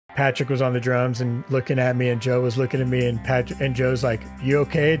Patrick was on the drums and looking at me, and Joe was looking at me, and Joe's like, "You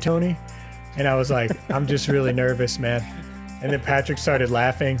okay, Tony?" And I was like, "I'm just really nervous, man." And then Patrick started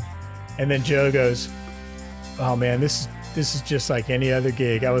laughing, and then Joe goes, "Oh man, this is just like any other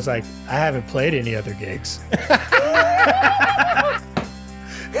gig." I was like, "I haven't played any other gigs."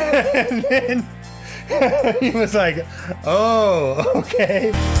 And then he was like, "Oh,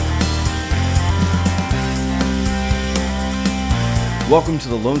 okay." Welcome to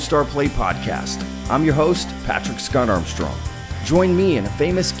the Lone Star Play Podcast. I'm your host, Patrick Scott Armstrong. Join me and a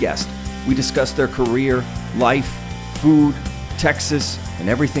famous guest. We discuss their career, life, food, Texas, and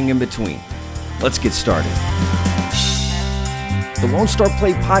everything in between. Let's get started. The Lone Star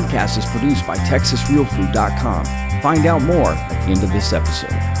Play Podcast is produced by TexasRealFood.com. Find out more at the end of this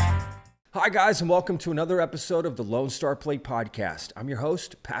episode. Hi, guys, and welcome to another episode of the Lone Star Play Podcast. I'm your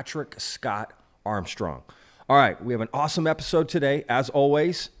host, Patrick Scott Armstrong. All right, we have an awesome episode today. As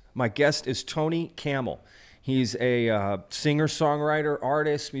always, my guest is Tony Kamel. He's a singer-songwriter,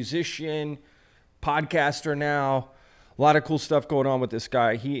 artist, musician, podcaster now. A lot of cool stuff going on with this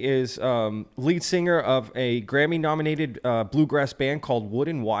guy. He is lead singer of a Grammy-nominated bluegrass band called Wood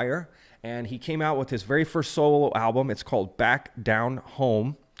and Wire, and he came out with his very first solo album. It's called Back Down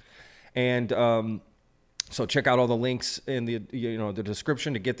Home, and so check out all the links in the the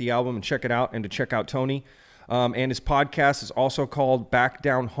description to get the album and check it out, and to check out Tony. And his podcast is also called Back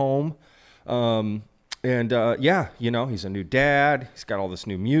Down Home. He's a new dad. He's got all this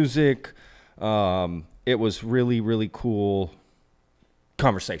new music. It was really, really cool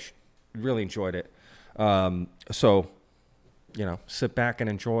conversation. Really enjoyed it. Sit back and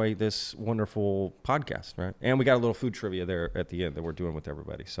enjoy this wonderful podcast, right? And we got a little food trivia there at the end that we're doing with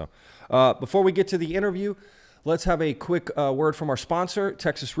everybody. So before we get to the interview, let's have a quick word from our sponsor,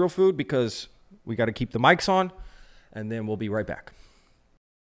 Texas Real Food, because we got to keep the mics on, and then we'll be right back.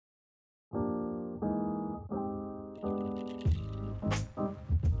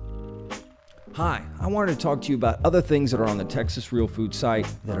 Hi, I wanted to talk to you about other things that are on the Texas Real Food site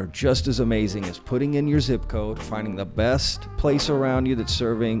that are just as amazing as putting in your zip code, finding the best place around you that's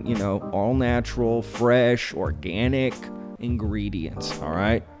serving, all natural, fresh, organic ingredients, all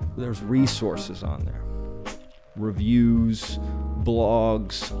right? There's resources on there. Reviews,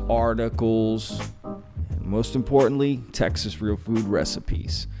 blogs, articles, and most importantly, Texas Real Food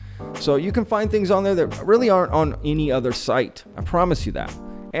recipes. So you can find things on there that really aren't on any other site. I promise you that.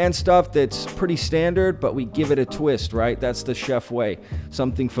 And stuff that's pretty standard, but we give it a twist, right? That's the chef way.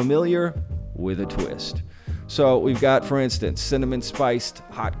 Something familiar with a twist. So we've got, for instance, cinnamon spiced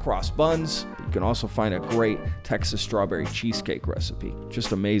hot cross buns. You can also find a great Texas strawberry cheesecake recipe.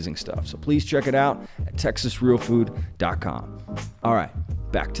 Just amazing stuff. So please check it out at TexasRealFood.com. All right,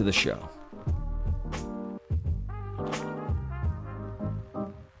 back to the show.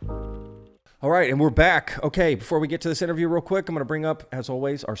 All right, and we're back. Okay, before we get to this interview real quick, I'm going to bring up, as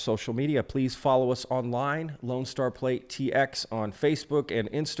always, our social media. Please follow us online, Lone Star Play TX on Facebook and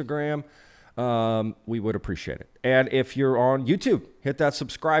Instagram. We would appreciate it. And if you're on YouTube, hit that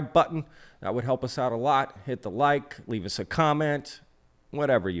subscribe button. That would help us out a lot. Hit the like, leave us a comment,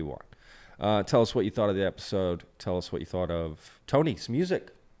 whatever you want. Tell us what you thought of the episode. Tell us what you thought of Tony's music.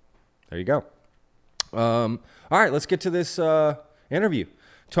 There you go. All right, let's get to this interview.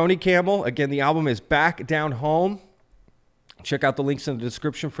 Tony Kamel, again, the album is Back Down Home. Check out the links in the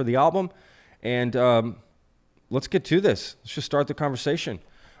description for the album. And let's get to this. Let's just start the conversation.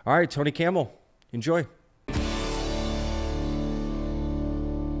 All right, Tony Kamel, enjoy.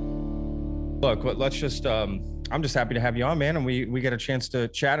 Look, let's just, I'm just happy to have you on, man. And we get a chance to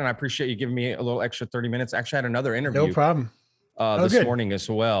chat, and I appreciate you giving me a little extra 30 minutes. Actually, I had another interview. No problem. This morning as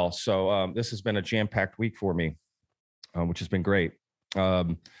well. So this has been a jam-packed week for me, which has been great. We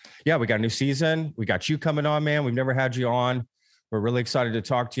got a new season. We got you coming on, man. We've never had you on. We're really excited to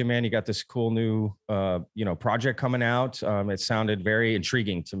talk to you, man. You got this cool new, project coming out. It sounded very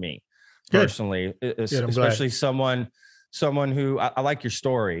intriguing to me personally, especially someone who I like your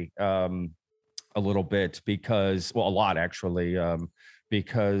story a little bit because, well, a lot actually,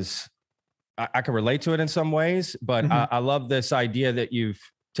 because I can relate to it in some ways, but I love this idea that you've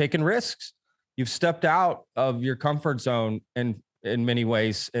taken risks. You've stepped out of your comfort zone and in many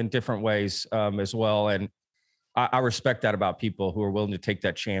ways, in different ways as well. And I respect that about people who are willing to take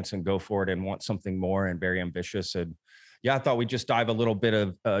that chance and go for it and want something more and very ambitious. And I thought we'd just dive a little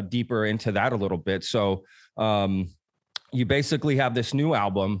bit of deeper into that a little bit. So you basically have this new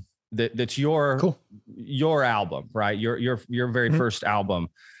album that's your album, right? Your very first album,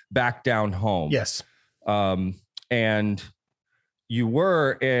 Back Down Home. Yes. And you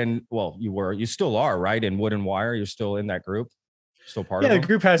still are, right? In Wood and Wire, you're still in that group. Still part Yeah, of the them?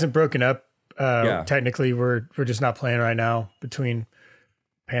 group hasn't broken up. Yeah. Technically, we're just not playing right now between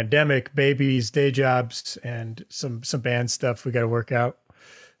pandemic, babies, day jobs, and some band stuff we got to work out.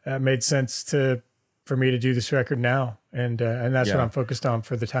 It made sense for me to do this record now, and that's what Yeah. I'm focused on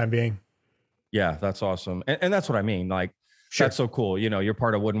for the time being. Yeah, that's awesome. And that's what I mean. Like, Sure. that's so cool. You know, you're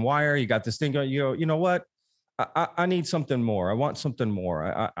part of Wooden Wire. You got this thing going. You go, you know what? I need something more. I want something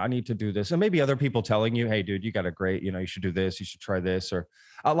more. I need to do this. And maybe other people telling you, hey, dude, you got a great, you know, you should do this. You should try this. Or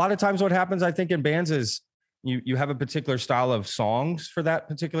a lot of times what happens, I think, in bands is you have a particular style of songs for that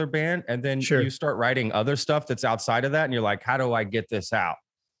particular band. And then Sure. you start writing other stuff that's outside of that. And you're like, how do I get this out?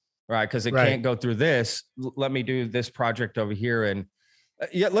 Right. Because it Right. can't go through this. Let me do this project over here. And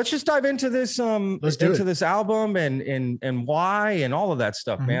yeah, let's just dive into this this album and why and all of that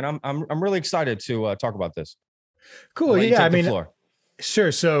stuff, man. I'm really excited to talk about this. Cool. Yeah, I mean, floor.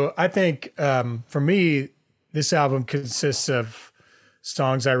 Sure. So I think for me, this album consists of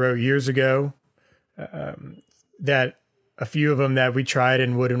songs I wrote years ago. That a few of them that we tried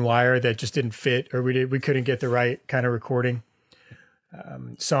in Wooden Wire that just didn't fit, or we couldn't get the right kind of recording.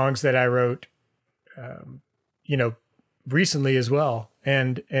 Songs that I wrote, recently as well,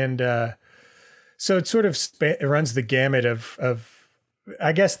 and so it sort of it runs the gamut of.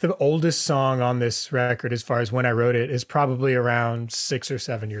 I guess the oldest song on this record, as far as when I wrote it, is probably around 6 or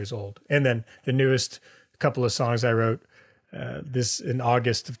 7 years old. And then the newest couple of songs I wrote this in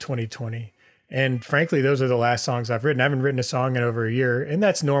August of 2020. And frankly, those are the last songs I've written. I haven't written a song in over a year, and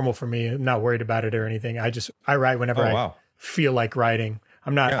that's normal for me. I'm not worried about it or anything. I write whenever I feel like writing.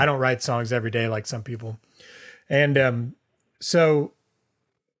 I don't write songs every day like some people. And so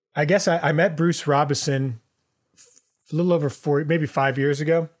I guess I met Bruce Robison a little over maybe 5 years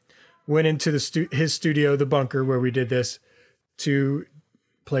ago. Went into his studio, The Bunker, where we did this, to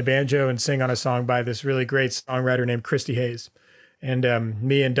play banjo and sing on a song by this really great songwriter named Christy Hayes. And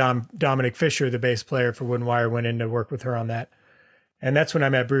me and Dominic Fisher, the bass player for Wooden Wire, went in to work with her on that. And that's when I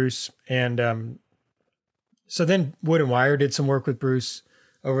met Bruce. And so then Wooden Wire did some work with Bruce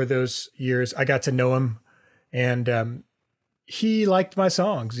over those years. I got to know him, and he liked my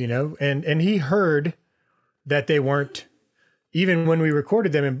songs, and he heard that they weren't, even when we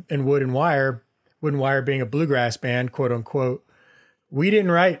recorded them in Wooden Wire being a bluegrass band, quote unquote, we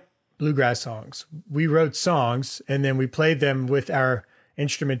didn't write bluegrass songs. We wrote songs and then we played them with our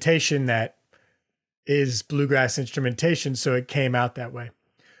instrumentation that is bluegrass instrumentation. So it came out that way.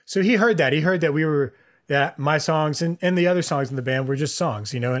 So he heard that. He heard that that my songs and the other songs in the band were just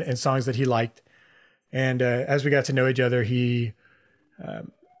songs, and songs that he liked. And as we got to know each other, he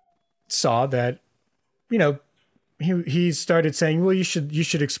saw that, he started saying, well, you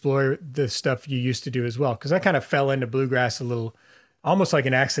should explore the stuff you used to do as well. Cause I kind of fell into bluegrass a little, almost like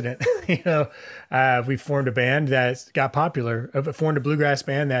an accident. We formed a band that got popular, formed a bluegrass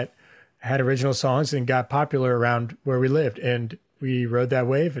band that had original songs and got popular around where we lived. And we rode that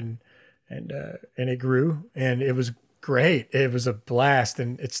wave and it grew, and it was great. It was a blast.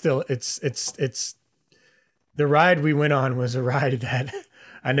 And it's the ride we went on was a ride that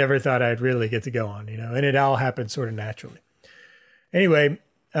I never thought I'd really get to go on, and it all happened sort of naturally. Anyway,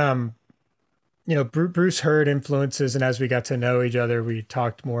 Bruce heard influences, and as we got to know each other, we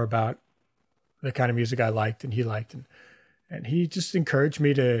talked more about the kind of music I liked and he liked. And he just encouraged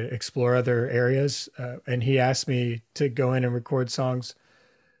me to explore other areas. And he asked me to go in and record songs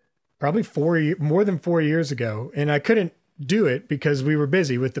probably more than 4 years ago. And I couldn't do it because we were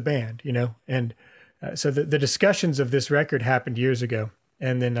busy with the band, and so the discussions of this record happened years ago.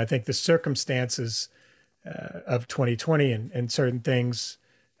 And then I think the circumstances of 2020 and certain things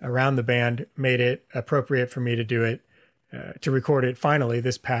around the band made it appropriate for me to do it, to record it finally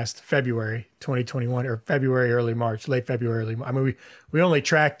this past February 2021, or February, early March, late February, early March. I mean, we only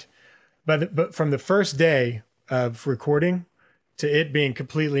tracked, but from the first day of recording to it being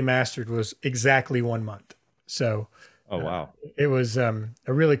completely mastered was exactly 1 month. So oh, wow. It was a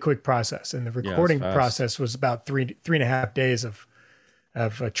really quick process, and the recording process was about 3.5 days of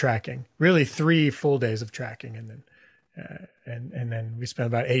tracking, really 3 full days of tracking. And then, and then we spent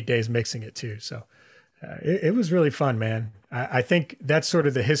about 8 days mixing it too. So it was really fun, man. I think that's sort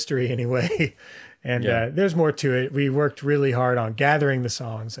of the history anyway. And there's more to it. We worked really hard on gathering the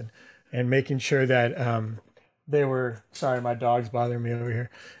songs and making sure that they were, sorry, my dog's bothering me over here.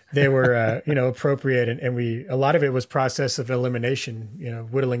 They were, appropriate. And a lot of it was process of elimination,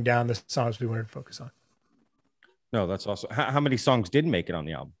 whittling down the songs we wanted to focus on. No, that's awesome. How many songs did make it on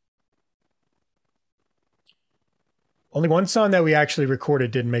the album? Only one song that we actually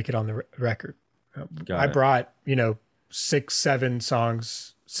recorded didn't make it on the record. I brought, 6, 7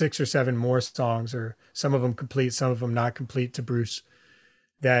 songs, 6 or 7 more songs, or some of them complete, some of them not complete, to Bruce,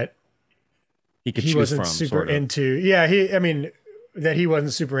 that He could he choose wasn't from, super sort of. into. Yeah, I mean, that he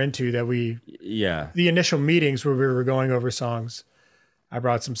wasn't super into, that Yeah. the initial meetings where we were going over songs, I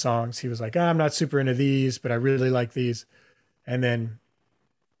brought some songs. He was like, I'm not super into these, but I really like these. And then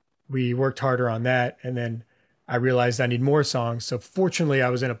we worked harder on that. And then I realized I need more songs. So fortunately, I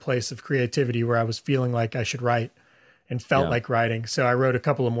was in a place of creativity where I was feeling like I should write and felt like writing. So I wrote a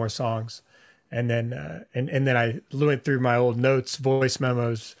couple of more songs. And then, and then I went through my old notes, voice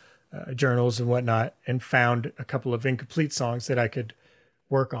memos, journals and whatnot, and found a couple of incomplete songs that I could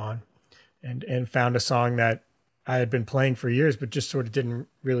work on, and found a song that I had been playing for years, but just sort of didn't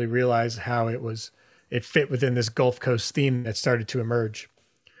really realize how it fit within this Gulf Coast theme that started to emerge.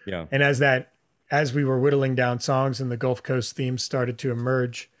 Yeah. And as we were whittling down songs and the Gulf Coast theme started to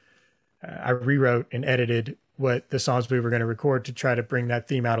emerge, I rewrote and edited what the songs we were going to record to try to bring that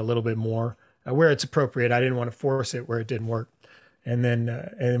theme out a little bit more, where it's appropriate. I didn't want to force it where it didn't work. And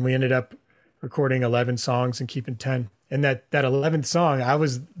then we ended up recording 11 songs and keeping 10. And that 11th song, I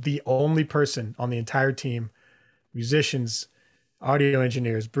was the only person on the entire team, musicians, audio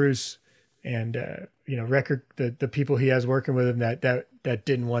engineers, Bruce, and the people he has working with him that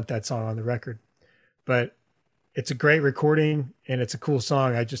didn't want that song on the record. But it's a great recording and it's a cool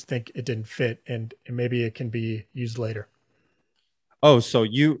song. I just think it didn't fit, and maybe it can be used later. Oh, so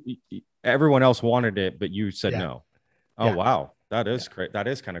everyone else wanted it, but you said Yeah. no. Oh, Yeah. wow. That is that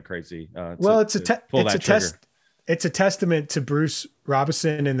is kind of crazy. Well, it's a testament to Bruce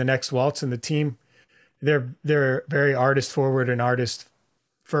Robinson and the Next Waltz and the team. They're very artist forward and artist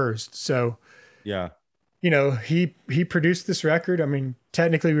first. So, yeah, he produced this record. I mean,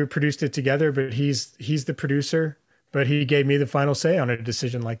 technically we produced it together, but he's the producer, but he gave me the final say on a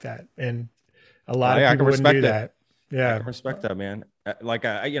decision like that. And a lot of people wouldn't do that. Yeah. I can respect that, man. Like,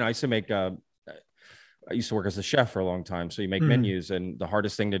 I used to make, I used to work as a chef for a long time. So you make menus, and the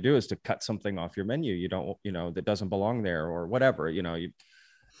hardest thing to do is to cut something off your menu. You don't, that doesn't belong there or whatever,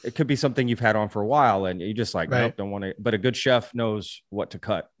 it could be something you've had on for a while and you just like, nope, don't want to, but a good chef knows what to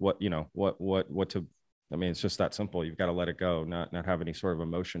cut, what to, I mean, it's just that simple. You've got to let it go, not have any sort of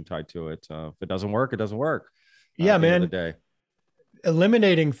emotion tied to it. If it doesn't work, it doesn't work. Yeah, at the man. end of the day.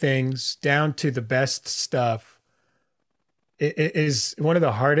 Eliminating things down to the best stuff is one of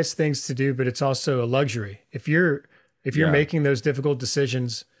the hardest things to do, but it's also a luxury. If you're making those difficult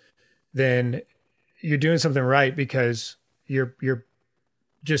decisions, then you're doing something right, because you're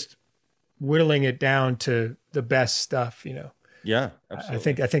just whittling it down to the best stuff, Yeah,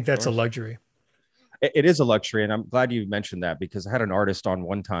 absolutely. I think that's a luxury. It is a luxury. And I'm glad you mentioned that, because I had an artist on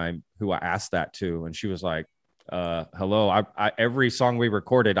one time who I asked that to, and she was like, hello, I every song we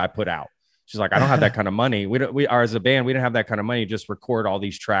recorded, I put out. She's like, I don't have that kind of money. We are, as a band, we didn't have that kind of money. Just record all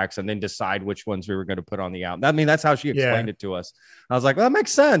these tracks and then decide which ones we were going to put on the album. I mean, that's how she explained it to us. I was like, well, that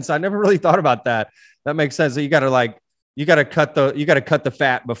makes sense. I never really thought about that. That makes sense. So you got to cut the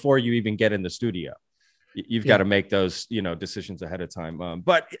fat before you even get in the studio. You've got to make those, decisions ahead of time.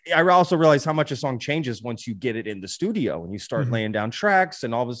 But I also realized how much a song changes once you get it in the studio and you start laying down tracks,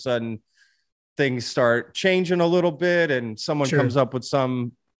 and all of a sudden things start changing a little bit, and someone comes up with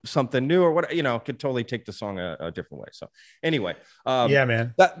something new or what, could totally take the song a different way. So anyway, yeah,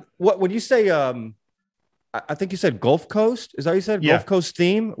 man. What would you say? I think you said Gulf Coast. Is that what you said? Yeah. Gulf Coast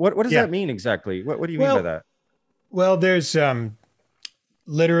theme. What does that mean exactly? What do you mean by that? Well, there's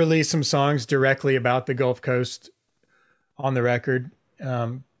literally some songs directly about the Gulf Coast on the record.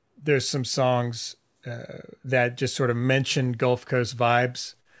 There's some songs that just sort of mention Gulf Coast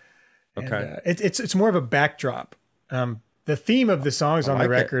vibes. Okay. And, it's more of a backdrop. The theme of the songs on the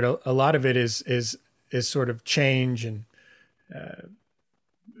record, a lot of it is sort of change, and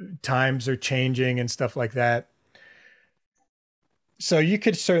times are changing and stuff like that. So you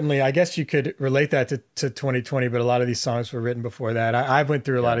could certainly, I guess you could relate that to 2020, but a lot of these songs were written before that. I went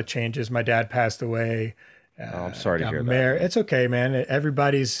through a lot of changes. My dad passed away. I'm sorry to hear that. It's okay, man.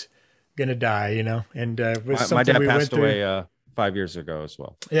 Everybody's going to die, and my dad passed away 5 years ago as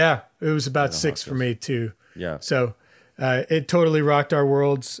well. Yeah, it was about 6 for me too. Yeah. So it totally rocked our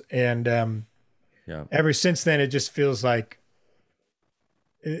worlds. And ever since then, it just feels like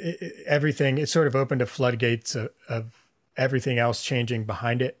everything, it sort of opened a floodgates of everything else changing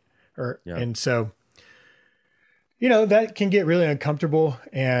behind it. And so, that can get really uncomfortable.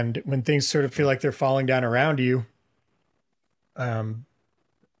 And when things sort of feel like they're falling down around you, I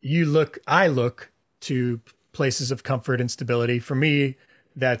look to places of comfort and stability. For me,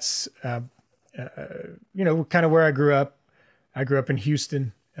 that's, kind of where I grew up. I grew up in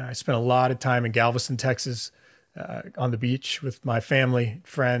Houston. I spent a lot of time in Galveston, Texas, on the beach with my family,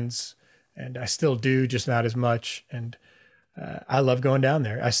 friends, and I still do, just not as much. And I love going down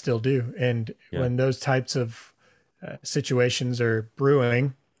there. I still do. And when those types of situations are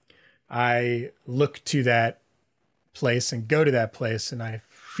brewing, I look to that place and go to that place, and I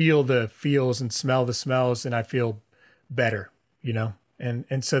feel the feels and smell the smells, and I feel better, you know?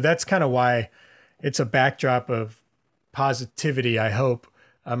 And so that's kind of why it's a backdrop of positivity, I hope,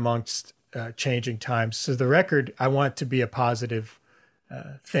 amongst changing times. So the record, I want to be a positive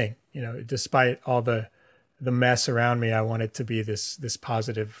thing, you know, despite all the mess around me, I want it to be this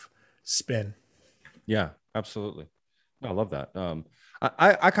positive spin. Yeah, absolutely. No, I love that.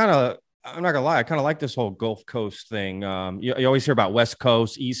 I kind of, I'm not gonna lie, I kind of like this whole Gulf Coast thing. You always hear about West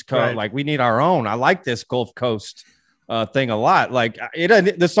Coast, East Coast. Right. Like we need our own. I like this Gulf Coast thing a lot. Like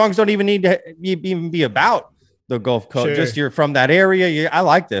the songs don't even need to even be about the Gulf Coast. Sure. Just you're from that area. I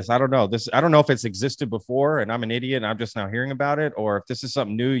like this. I don't know this. I don't know if it's existed before, and I'm an idiot, and I'm just now hearing about it, or if this is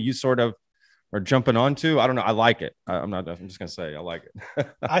something new you sort of are jumping onto. I don't know. I like it. I'm just gonna say I like it.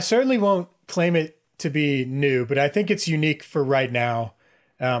 I certainly won't claim it to be new, but I think it's unique for right now.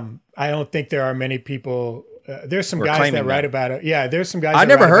 I don't think there are many people. There's some guys that write about it. Yeah, there's some guys. I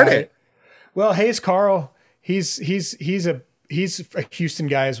never heard it. Well, Hayes Carl, he's a Houston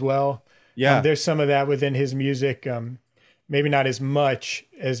guy as well. Yeah, there's some of that within his music. Maybe not as much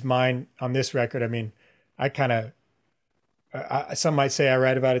as mine on this record. I mean, I kind of. Some might say I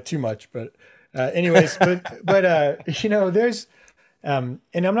write about it too much, but anyways, but you know, there's. And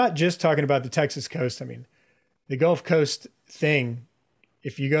I'm not just talking about the Texas coast. I mean, the Gulf Coast thing.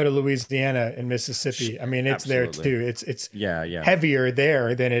 If you go to Louisiana and Mississippi, I mean, it's Absolutely. There too. It's heavier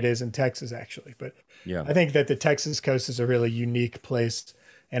there than it is in Texas, actually. But I think that the Texas coast is a really unique place,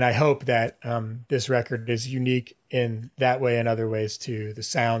 and I hope that this record is unique in that way and other ways too. The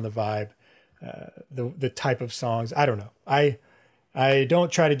sound, the vibe, the type of songs. I don't know. I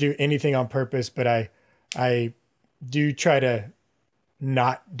don't try to do anything on purpose, but I do try to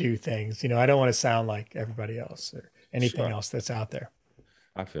not do things. You know, I don't want to sound like everybody else or anything else that's out there.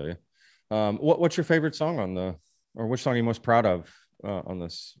 I feel you. What's your favorite song or which song are you most proud of on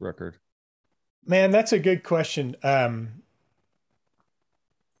this record? Man, that's a good question. I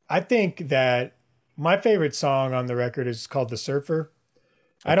think that my favorite song on the record is called The Surfer.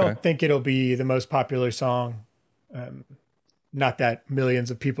 Okay. I don't think it'll be the most popular song. Not that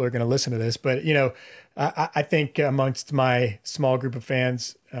millions of people are going to listen to this, but you know, I think amongst my small group of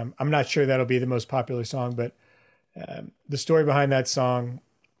fans, I'm not sure that'll be the most popular song, but the story behind that song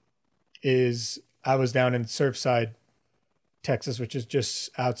is I was down in Surfside, Texas, which is just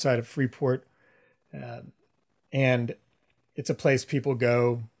outside of Freeport. And it's a place people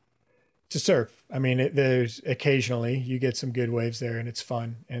go to surf. I mean, there's occasionally you get some good waves there and it's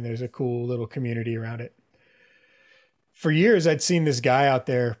fun. And there's a cool little community around it. For years, I'd seen this guy out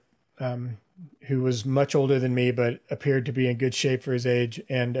there who was much older than me, but appeared to be in good shape for his age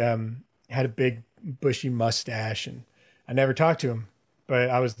and had a big bushy mustache. And I never talked to him, but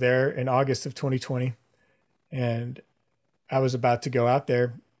I was there in August of 2020 and I was about to go out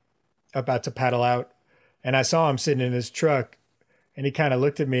there, about to paddle out. And I saw him sitting in his truck and he kind of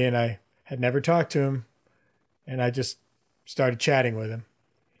looked at me and I had never talked to him. And I just started chatting with him.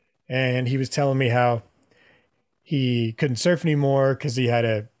 And he was telling me how he couldn't surf anymore because he had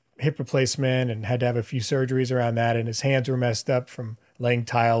a hip replacement and had to have a few surgeries around that. And his hands were messed up from laying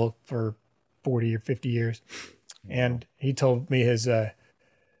tile for 40 or 50 years. And he told me his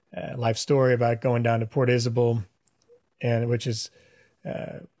life story about going down to Port Isabel, and which is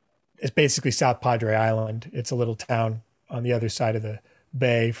it's basically South Padre Island. It's a little town on the other side of the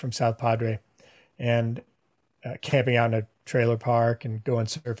bay from South Padre, and camping out in a trailer park and going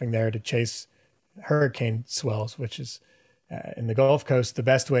surfing there to chase hurricane swells, which is in the Gulf Coast. The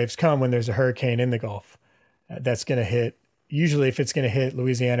best waves come when there's a hurricane in the Gulf that's going to hit. Usually if it's going to hit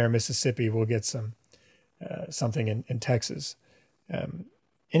Louisiana or Mississippi, we'll get something in Texas.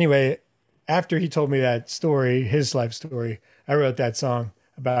 Anyway, after he told me that story, his life story, I wrote that song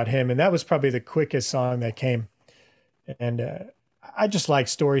about him. And that was probably the quickest song that came. And I just like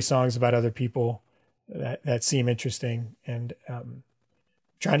story songs about other people that seem interesting. And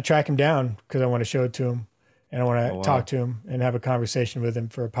trying to track him down because I want to show it to him. And I want to talk to him and have a conversation with him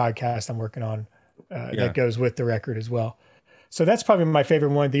for a podcast I'm working on that goes with the record as well. So that's probably my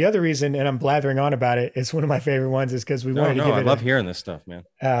favorite one. The other reason, and I'm blathering on about it, it's one of my favorite ones, is because we wanted to give it. I love hearing this stuff, man.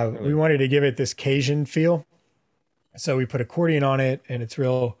 Really. We wanted to give it this Cajun feel. So we put accordion on it, and it's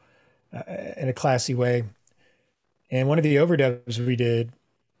real in a classy way. And one of the overdubs we did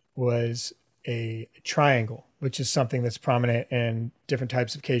was a triangle, which is something that's prominent in different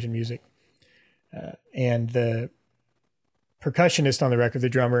types of Cajun music. and the percussionist on the record, the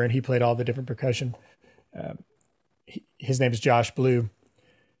drummer, and he played all the different percussion. His name is Josh Blue.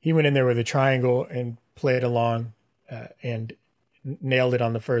 He went in there with a triangle and played along and nailed it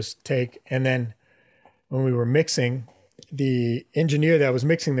on the first take. And then when we were mixing, the engineer that was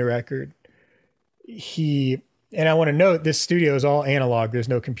mixing the record, and I want to note, this studio is all analog. There's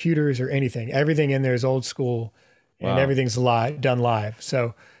no computers or anything. Everything in there is old school, and everything's done live.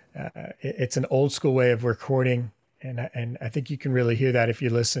 So it's an old school way of recording, and I think you can really hear that if you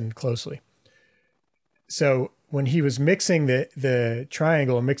listen closely. So when he was mixing the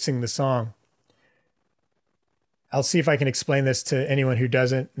triangle, mixing the song, I'll see if I can explain this to anyone who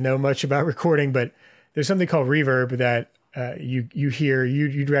doesn't know much about recording, but there's something called reverb that you hear,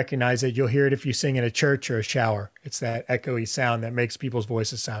 you'd recognize it. You'll hear it if you sing in a church or a shower. It's that echoey sound that makes people's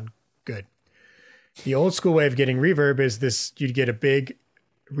voices sound good. The old school way of getting reverb is this: you'd get a big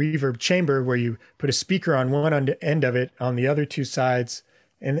reverb chamber where you put a speaker on one end of it, on the other two sides,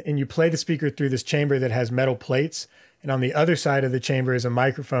 and you play the speaker through this chamber that has metal plates. And on the other side of the chamber is a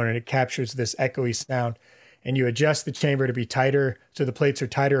microphone, and it captures this echoey sound. And you adjust the chamber to be tighter, so the plates are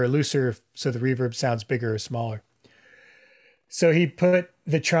tighter or looser, so the reverb sounds bigger or smaller. So he put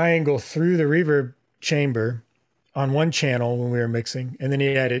the triangle through the reverb chamber on one channel when we were mixing, and then he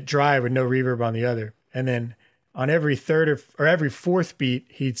had it dry with no reverb on the other. And then on every third or every fourth beat,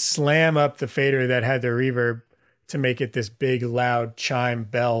 he'd slam up the fader that had the reverb to make it this big, loud chime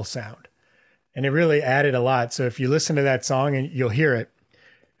bell sound. And it really added a lot. So if you listen to that song, and you'll hear it,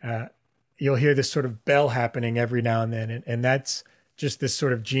 you'll hear this sort of bell happening every now and then. And that's just this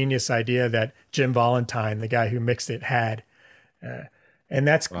sort of genius idea that Jim Valentine, the guy who mixed it, had. And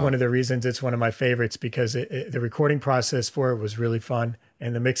that's one of the reasons it's one of my favorites, because the recording process for it was really fun.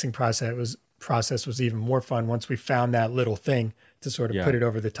 And the mixing process was even more fun once we found that little thing to sort of put it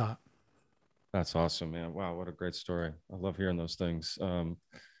over the top. That's awesome, man. Wow, what a great story. I love hearing those things.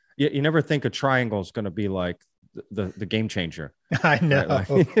 You never think a triangle is going to be like the game changer. I know.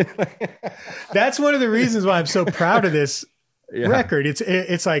 Right? Like, that's one of the reasons why I'm so proud of this record.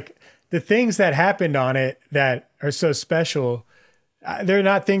 It's like the things that happened on it that are so special. They're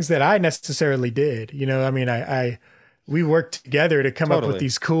not things that I necessarily did. You know, I mean, we worked together to come up with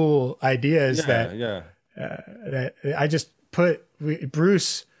these cool ideas that I just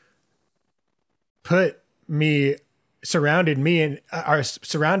Bruce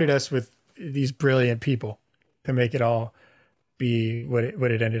surrounded us with these brilliant people to make it all be what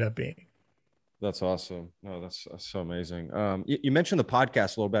it ended up being. That's awesome. No, that's so amazing. You mentioned the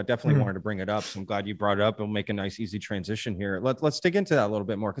podcast a little bit. I definitely wanted to bring it up. So I'm glad you brought it up. It'll make a nice, easy transition here. Let's dig into that a little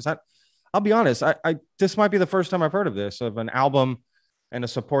bit more. Cause I'll be honest. This might be the first time I've heard of an album and a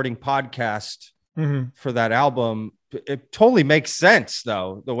supporting podcast for that album. It totally makes sense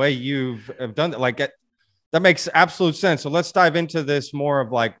though. The way have done it, that makes absolute sense. So let's dive into this more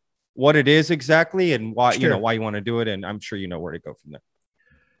of like what it is exactly and why, why you want to do it. And I'm sure you know where to go from there.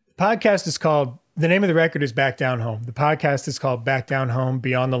 Podcast is called, the name of the record is Back Down Home. The podcast is called Back Down Home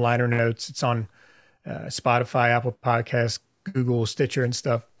Beyond the Liner Notes. It's on Spotify, Apple Podcasts, Google, Stitcher, and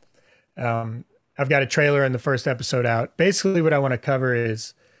stuff. I've got a trailer and the first episode out. Basically, what I want to cover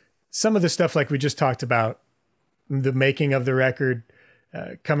is some of the stuff like we just talked about, the making of the record,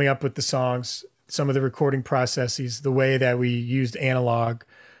 coming up with the songs, some of the recording processes, the way that we used analog,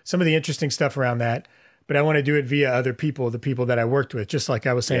 some of the interesting stuff around that. But I want to do it via other people, the people that I worked with, just like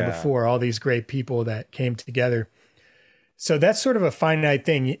I was saying before, all these great people that came together. So that's sort of a finite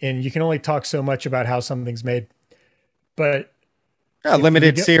thing. And you can only talk so much about how something's made. But a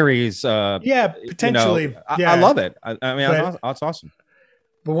limited series. Potentially. I love it. I mean, that's awesome.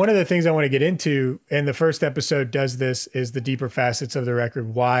 But one of the things I want to get into, and the first episode does this, is the deeper facets of the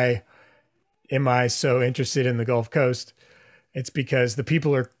record. Why am I so interested in the Gulf Coast? It's because the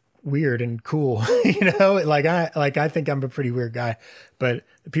people are weird and cool, I think I'm a pretty weird guy, but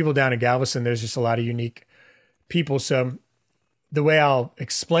the people down in Galveston, there's just a lot of unique people. So the way I'll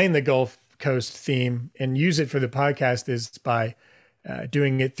explain the Gulf Coast theme and use it for the podcast is by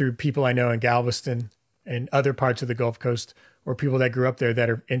doing it through people I know in Galveston and other parts of the Gulf Coast, or people that grew up there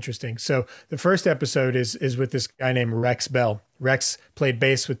that are interesting. So the first episode is with this guy named Rex Bell. Rex played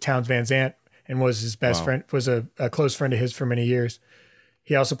bass with Townes Van Zandt and was his best friend, was a close friend of his for many years.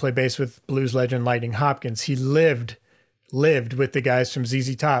 He also played bass with blues legend Lightning Hopkins. He lived with the guys from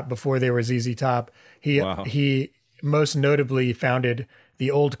ZZ Top before they were ZZ Top. He most notably founded the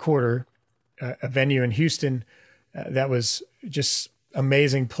Old Quarter, a venue in Houston that was just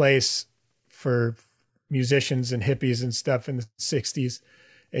amazing place for musicians and hippies and stuff in the 60s.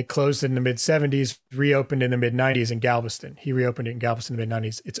 It closed in the mid 70s, reopened in the mid 90s in Galveston. He reopened it in Galveston in the mid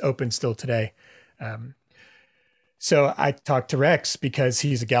 90s. It's open still today. So I talked to Rex because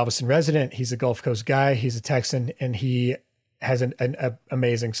he's a Galveston resident. He's a Gulf Coast guy. He's a Texan, and he has an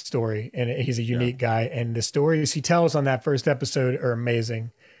amazing story, and he's a unique guy. And the stories he tells on that first episode are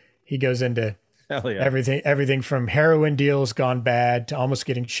amazing. He goes into everything from heroin deals gone bad to almost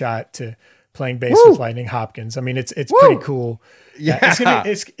getting shot to playing bass with Lightning Hopkins. I mean, it's pretty cool. Yeah,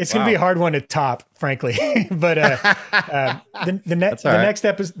 it's gonna be a hard one to top, frankly. But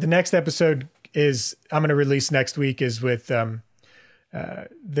the next episode is I'm gonna release next week is with the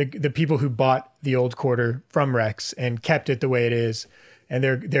people who bought the old quarter from Rex and kept it the way it is, and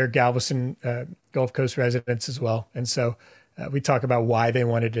they're Galveston Gulf Coast residents as well. And so we talk about why they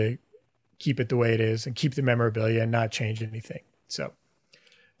wanted to keep it the way it is and keep the memorabilia and not change anything. So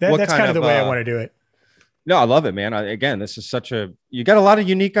that's kind of the way I want to do it. No, I love it, man. Again, this is you got a lot of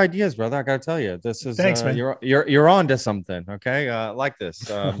unique ideas, brother. I got to tell you, this is, thanks, man. You're on to something. Okay. Like this.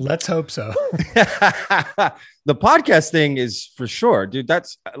 Let's hope so. The podcast thing is for sure, dude.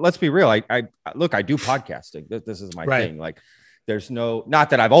 Let's be real. I do podcasting. This is my thing. Like there's not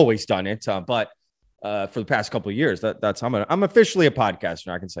that I've always done it, but for the past couple of years, I'm officially a podcaster.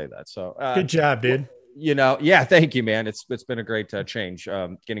 I can say that. So good job, dude. Thank you, man. It's been a great change,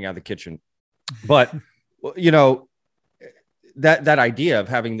 getting out of the kitchen, but that idea of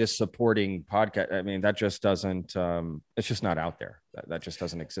having this supporting podcast, I mean, that just doesn't, it's just not out there. That just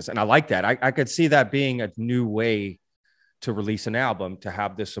doesn't exist. And I like that. I could see that being a new way to release an album, to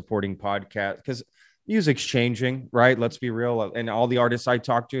have this supporting podcast, because music's changing, right? Let's be real. And all the artists I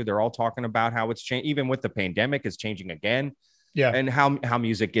talk to, they're all talking about how it's changed. Even with the pandemic, it's changing again. Yeah. And how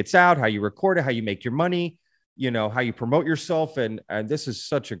music gets out, how you record it, how you make your money, how you promote yourself. And this is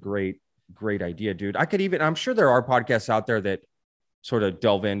such a great idea, dude. I'm sure there are podcasts out there that sort of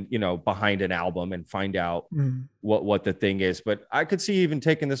delve in, behind an album and find out what the thing is. But I could see even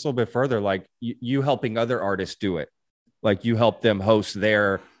taking this a little bit further, like you helping other artists do it. Like you help them host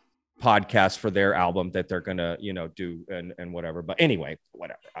their podcast for their album that they're gonna, do and whatever. But anyway,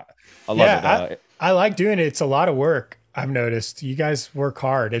 whatever. I love it. I like doing it. It's a lot of work. I've noticed you guys work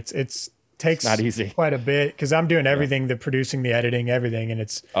hard. It takes not easy, quite a bit, because I'm doing everything, the producing, the editing, everything. And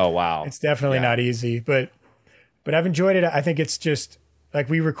it's definitely not easy, but I've enjoyed it. I think it's just like,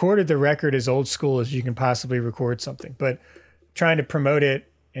 we recorded the record as old school as you can possibly record something, but trying to promote it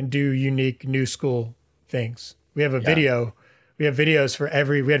and do unique new school things. We have a video. We have videos for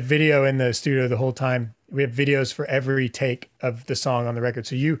we had video in the studio the whole time. We have videos for every take of the song on the record.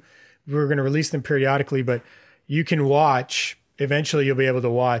 So we're going to release them periodically, but you can watch, eventually you'll be able to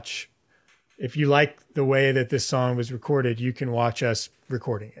watch. If you like the way that this song was recorded, you can watch us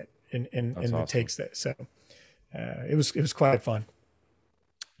recording it in awesome. The takes that. So it was quite fun.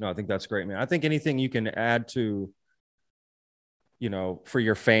 No, I think that's great, man. I think anything you can add to, for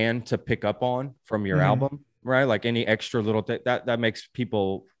your fan to pick up on from your album, right? Like any extra little thing that makes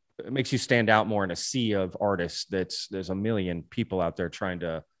you stand out more in a sea of artists. There's a million people out there trying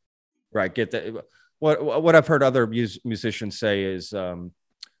to, get that. What I've heard other musicians say is,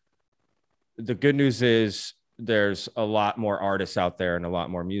 the good news is there's a lot more artists out there and a lot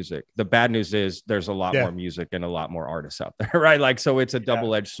more music. The bad news is there's a lot more music and a lot more artists out there, right? Like, so it's a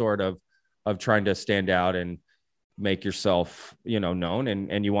double-edged sword of trying to stand out and make yourself, known.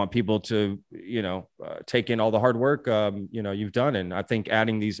 And you want people to, take in all the hard work, you've done. And I think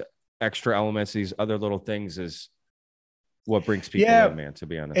adding these extra elements, these other little things is what brings people in, man, to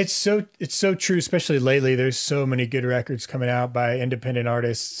be honest. It's so true, especially lately. There's so many good records coming out by independent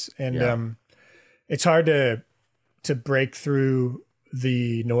artists, and it's hard to break through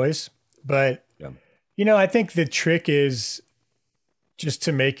the noise. But I think the trick is just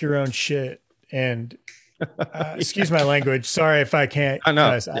to make your own shit. And excuse my language. Sorry if I can't. I know.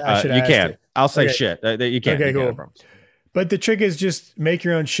 I should. You can. I'll say shit. You can't. Okay, cool. But the trick is just make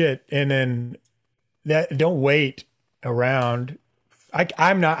your own shit, and then don't wait around.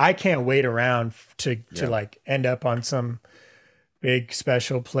 I can't wait around to like end up on some big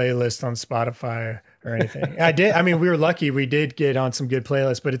special playlist on Spotify or anything. We were lucky. We did get on some good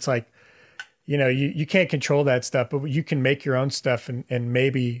playlists, but it's like, you can't control that stuff, but you can make your own stuff, and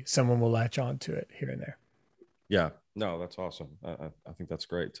maybe someone will latch on to it here and there. Yeah, no, that's awesome. I think that's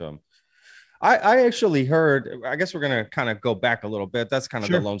great. I actually heard, I guess we're going to kind of go back a little bit. That's kind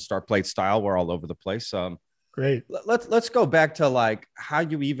of the Lone Star Plate style. We're all over the place. Great. Let's go back to like how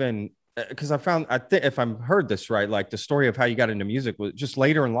you even, because I think if I'm heard this right, like the story of how you got into music was just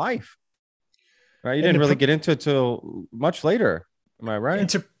later in life, right? You didn't really get into it till much later. Am I right?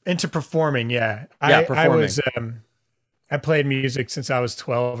 Into performing. Yeah. Performing. I played music since I was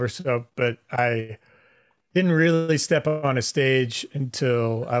 12 or so, but I Didn't really step on a stage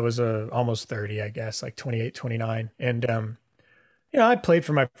until I was almost 30, I guess, like 28, 29. And, I played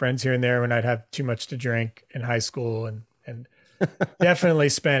for my friends here and there when I'd have too much to drink in high school, and definitely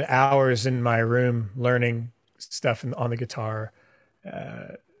spent hours in my room learning stuff on the guitar.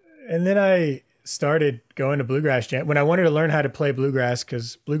 And then I started going to bluegrass jam when I wanted to learn how to play bluegrass,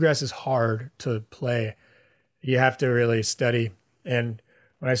 because bluegrass is hard to play. You have to really study. And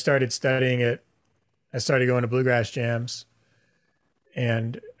when I started studying it, I started going to bluegrass jams,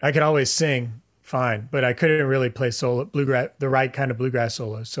 and I could always sing fine, but I couldn't really play solo bluegrass, the right kind of bluegrass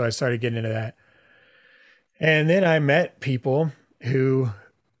solos. So I started getting into that. And then I met people who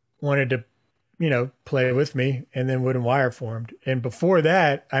wanted to, play with me, and then Wood and Wire formed. And before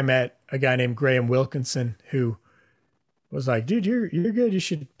that, I met a guy named Graham Wilkinson, who was like, dude, you're good. You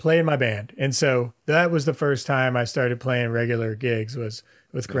should play in my band. And so that was the first time I started playing regular gigs, was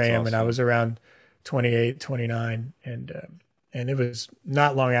with Graham. Awesome. And I was around 28, 29. And it was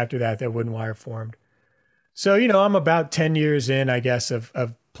not long after that Wood and Wire formed. So, I'm about 10 years in, I guess,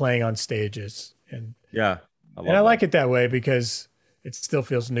 of playing on stages. And yeah, I like it that way because it still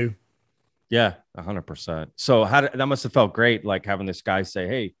feels new. Yeah, 100%. So that must have felt great, like having this guy say,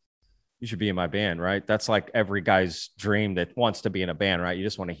 hey, you should be in my band, right? That's like every guy's dream that wants to be in a band, right? You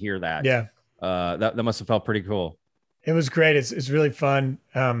just want to hear that. Yeah. That must have felt pretty cool. It was great. It's really fun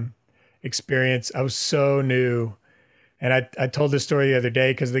experience. I was so new. And I told this story the other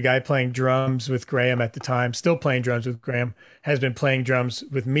day because the guy playing drums with Graham at the time, still playing drums with Graham, has been playing drums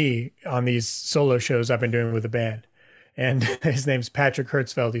with me on these solo shows I've been doing with the band. And his name's Patrick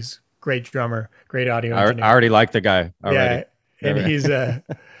Hertzfeld. He's a great drummer, great audio engineer. I already like the guy already. Yeah. And he's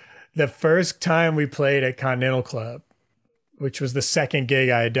the first time we played at Continental Club, which was the second gig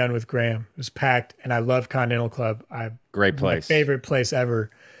I had done with Graham. It was packed, and I love Continental Club. Great place. My favorite place ever.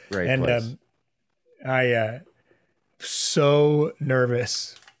 Great place. I so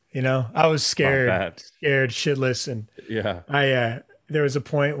nervous, I was scared shitless. And yeah, there was a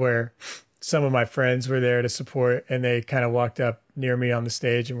point where some of my friends were there to support, and they kind of walked up near me on the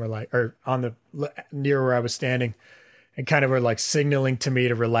stage and were like, or near where I was standing, and kind of were like signaling to me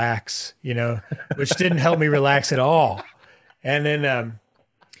to relax, which didn't help me relax at all. And then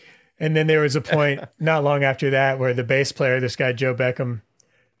there was a point not long after that where the bass player, this guy, Joe Beckham,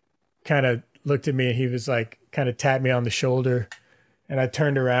 kind of looked at me, and he was like, kind of tapped me on the shoulder, and I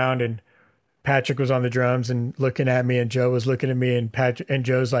turned around, and Patrick was on the drums and looking at me, and Joe was looking at me, and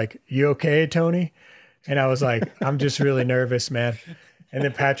Joe's like, "You okay, Tony?" And I was like, "I'm just really nervous, man." And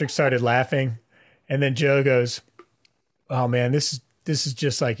then Patrick started laughing, and then Joe goes, "Oh man, this is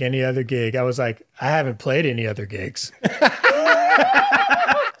just like any other gig." I was like, "I haven't played any other gigs."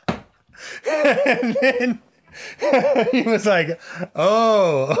 And then he was like,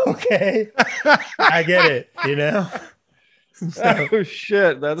 "Oh, okay. I get it, So, oh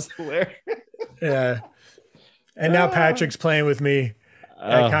shit, that's hilarious. Yeah. And now Patrick's playing with me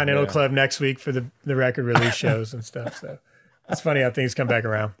at Continental Club next week for the record release shows and stuff. So it's funny how things come back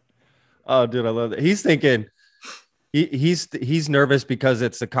around. Oh, dude, I love that. He's thinking he's nervous because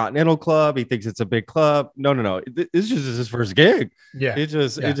it's the Continental Club. He thinks it's a big club. No. It's just his first gig. Yeah. It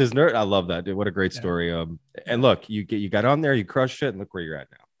just nerd. I love that, dude. What a great story. And look, you got on there, you crushed it, and look where you're at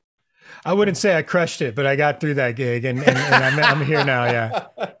now. I wouldn't say I crushed it, but I got through that gig, and I'm here now. Yeah.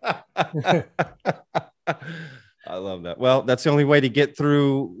 I love that. Well, that's the only way to get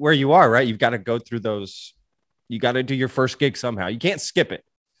through where you are, right? You've got to go through those. You got to do your first gig somehow. You can't skip it.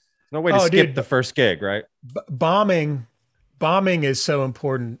 There's no way to skip the first gig, right? Bombing is so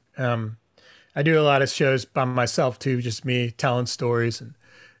important. I do a lot of shows by myself too, just me telling stories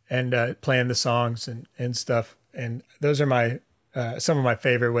and playing the songs and stuff. And those are some of my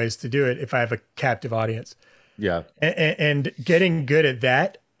favorite ways to do it if I have a captive audience. Yeah. And getting good at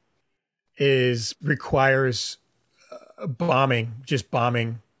that requires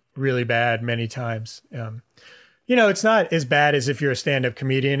bombing really bad many times. It's not as bad as if you're a stand-up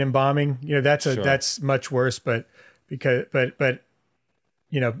comedian and bombing. That's much worse. But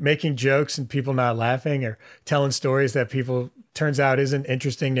making jokes and people not laughing, or telling stories that people turns out isn't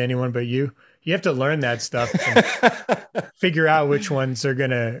interesting to anyone but you. You have to learn that stuff and figure out which ones are going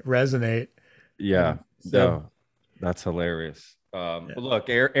to resonate. Yeah. So that's hilarious. Look,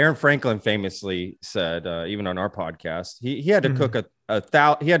 Aaron Franklin famously said, even on our podcast, he had to cook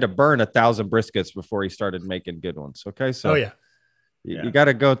he had to burn 1,000 briskets before he started making good ones. Okay. So you got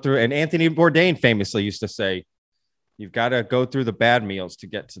to go through, and Anthony Bourdain famously used to say, you've got to go through the bad meals to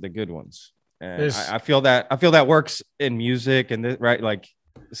get to the good ones. And I feel that works in music and right. Like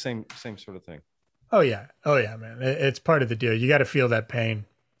the same sort of thing. Oh yeah, man. It's part of the deal. You got to feel that pain.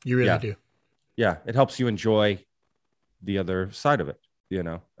 You really do. yeah, it helps you enjoy the other side of it,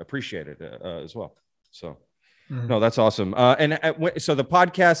 appreciate it as well. So no, that's awesome. So the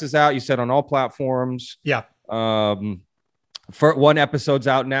podcast is out, you said, on all platforms. Yeah. For one episode's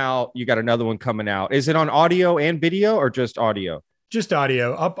out now. You got another one coming out. Is it on audio and video or just audio? Just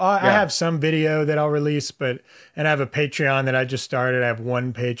audio. I have some video that I'll release, and I have a Patreon that I just started. I have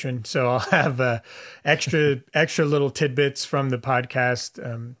one patron, so I'll have extra little tidbits from the podcast,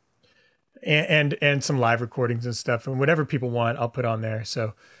 and some live recordings and stuff, and whatever people want, I'll put on there.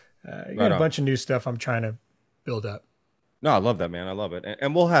 So you got a bunch of new stuff I'm trying to build up. No, I love that, man. I love it,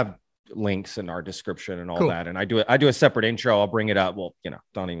 and we'll have links in our description and all that. And I do a separate intro. I'll bring it up. Well,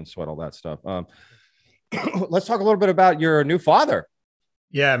 don't even sweat all that stuff. Let's talk a little bit about your new father.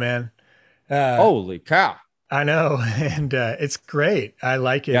 Yeah, man. Holy cow. I know. And it's great. I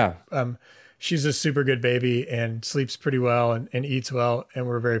like it. Yeah. She's a super good baby and sleeps pretty well and eats well. And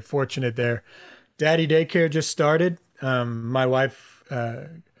we're very fortunate there. Daddy daycare just started. My wife,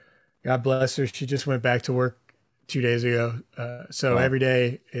 God bless her, she just went back to work 2 days ago. So every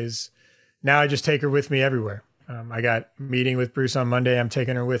day now I just take her with me everywhere. I got a meeting with Bruce on Monday. I'm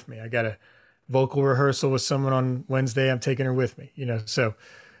taking her with me. I got a vocal rehearsal with someone on Wednesday. I'm taking her with me, so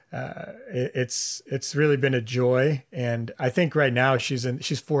it's really been a joy. And I think right now she's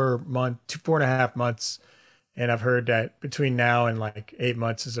 4.5 months. And I've heard that between now and like 8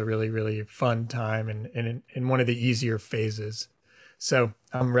 months is a really, really fun time and in one of the easier phases. So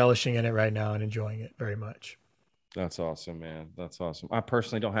I'm relishing in it right now and enjoying it very much. That's awesome, man. That's awesome. I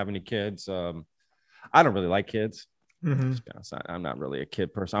personally don't have any kids. I don't really like kids. I'm not really a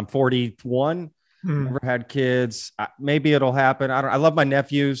kid person. I'm 41. Never had kids. Maybe it'll happen. I love my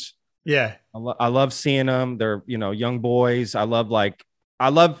nephews. Yeah. I love seeing them. They're, young boys. I love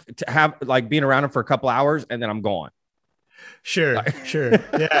to have being around them for a couple hours and then I'm gone. Sure.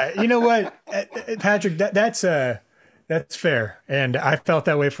 Yeah. You know what, Patrick, that's fair. And I felt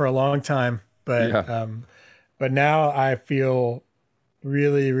that way for a long time, but now I feel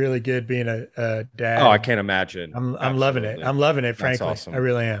really, really good being a dad. Oh, I can't imagine. I'm loving it. I'm loving it, frankly. That's awesome. I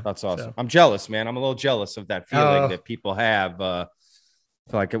really am. That's awesome. So. I'm jealous, man. I'm a little jealous of that feeling that people have.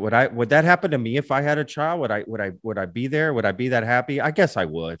 Would that happen to me if I had a child? Would I be there? Would I be that happy? I guess I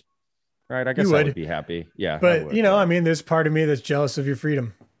would. Right? I guess I would be happy. Yeah. But there's part of me that's jealous of your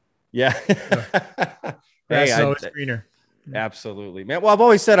freedom. Yeah. Grass is always greener. Absolutely, man. Well, I've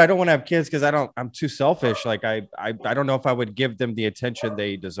always said I don't want to have kids because I'm too selfish. Like I don't know if I would give them the attention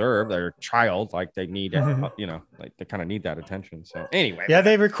they deserve. They're a child, like they need, like they kind of need that attention. So anyway, yeah,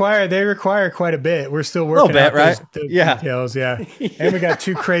 they require quite a bit. We're still working out right? those details. Yeah. And we got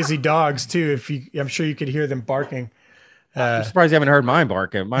 2 crazy dogs too. I'm sure you could hear them barking. I'm surprised you haven't heard mine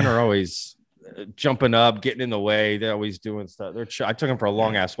barking. Mine are always jumping up, getting in the way. They're always doing stuff. I took them for a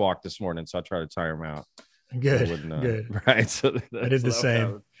long ass walk this morning, so I tried to tire them out. Good. Right. So I did the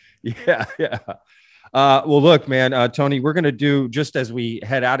same. Yeah. Well, look, man, Tony, we're going to do, just as we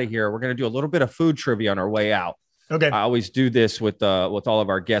head out of here, we're going to do a little bit of food trivia on our way out. Okay. I always do this with all of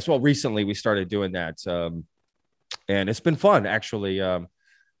our guests. Well, recently we started doing that. And it's been fun, actually,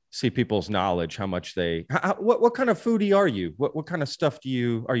 see people's knowledge, how much what kind of foodie are you? What kind of stuff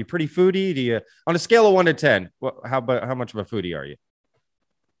are you pretty foodie? On a scale of 1 to 10, how much of a foodie are you?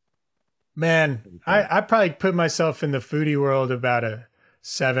 Man, I probably put myself in the foodie world about a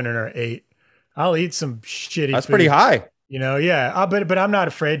 7 or 8. I'll eat some shitty That's food. pretty high. Yeah. But I'm not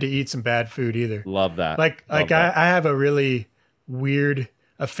afraid to eat some bad food either. Love that. I have a really weird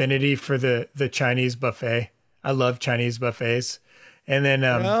affinity for the Chinese buffet. I love Chinese buffets. And then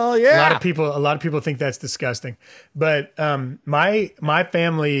a lot of people think that's disgusting. But my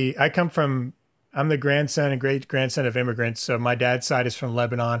family, I'm the grandson and great grandson of immigrants. So my dad's side is from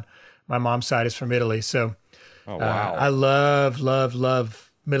Lebanon. My mom's side is from Italy. So I love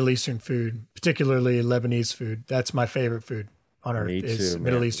Middle Eastern food, particularly Lebanese food. That's my favorite food on earth is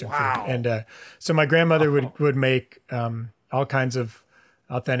Middle Eastern food. And so my grandmother would make all kinds of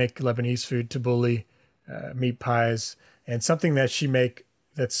authentic Lebanese food, tabbouleh, meat pies, and something that she make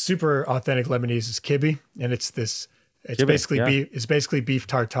that's super authentic Lebanese is kibbeh, and it's basically beef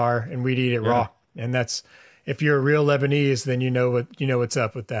tartare, and we'd eat it raw. And that's, if you're a real Lebanese, then you know what's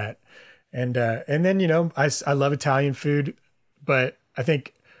up with that. And then I love Italian food, but I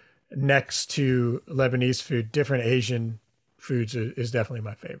think next to Lebanese food, different Asian foods is definitely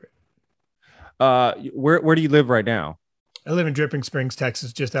my favorite. Where do you live right now? I live in Dripping Springs,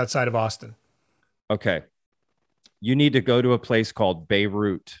 Texas, just outside of Austin. Okay. You need to go to a place called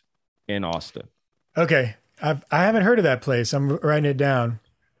Beirut in Austin. Okay. I haven't heard of that place. I'm writing it down.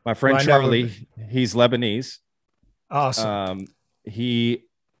 My friend Charlie, he's Lebanese. Awesome.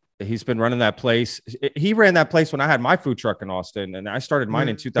 He's been running that place. He ran that place when I had my food truck in Austin, and I started mine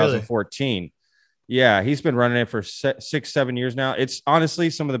in 2014. Really? Yeah, he's been running it for 6-7 years now. It's honestly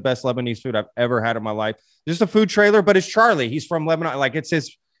some of the best Lebanese food I've ever had in my life. Just a food trailer, but it's Charlie. He's from Lebanon. Like it's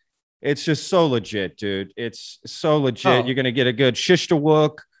just so legit, dude. It's so legit. Oh. You're gonna get a good shish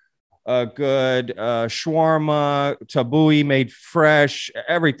tawuk, a good shawarma, tabbouleh made fresh,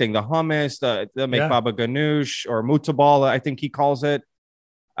 everything. The hummus, they'll make baba ganoush or mutabala, I think he calls it.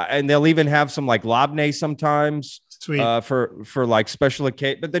 And they'll even have some like labneh sometimes. Sweet. For like special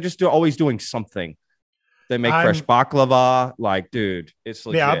occasion, but they're just always doing something. They make fresh baklava. Like, dude, it's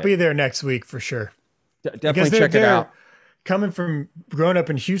legit. Yeah, I'll be there next week for sure. Definitely check it out. Coming from growing up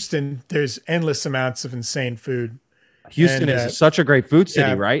in Houston, there's endless amounts of insane food. Houston is such a great food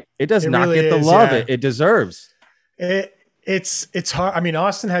city, right? It does not really get the love it deserves. It's hard. I mean,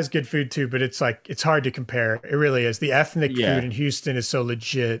 Austin has good food too, but it's hard to compare. It really is. The ethnic food in Houston is so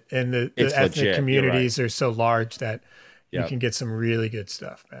legit, and the ethnic communities are so large that you can get some really good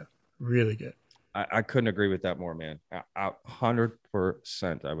stuff, man. Really good. I couldn't agree with that more, man.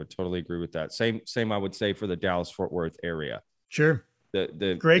 100%. I would totally agree with that. Same. I would say for the Dallas-Fort Worth area. Sure.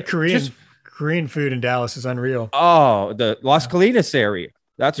 The great Korean food in Dallas is unreal. Oh, the Las Colinas area.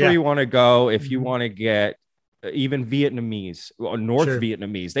 That's where you want to go if you want to get even Vietnamese or North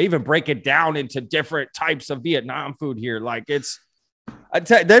Vietnamese. They even break it down into different types of Vietnam food here. Like people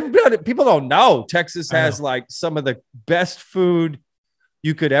don't know Texas has like some of the best food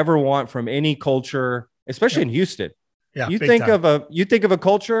you could ever want from any culture, especially in Houston. Yeah, you think of a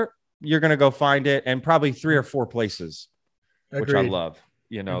culture, you're going to go find it, and probably 3 or 4 places, which I love.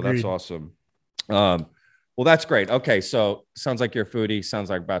 That's awesome. Well, that's great. Okay. So sounds like you're a foodie.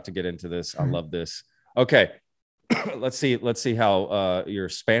 Sounds like about to get into this. I love this. Okay. Let's see how your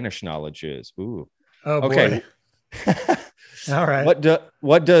Spanish knowledge is. Ooh. Oh, okay. All right.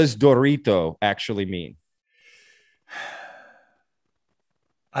 What does Dorito actually mean?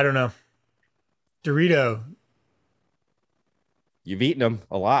 I don't know. Dorito. You've eaten them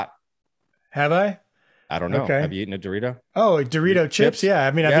a lot. Have I? I don't know. Okay. Have you eaten a Dorito? Oh, Dorito chips? Yeah.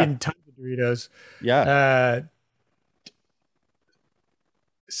 I mean, I've eaten tons of Doritos. Yeah.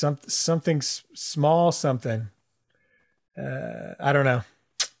 Something small, something. I don't know.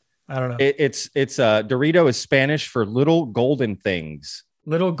 It's Dorito is Spanish for little golden things.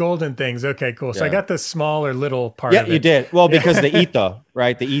 Little golden things. Okay, cool. So I got the small or little part. Yeah, you did. Well, because the ito,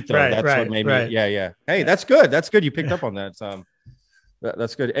 right? The ito. That's what made me. Yeah. Hey, that's good. That's good. You picked up on that.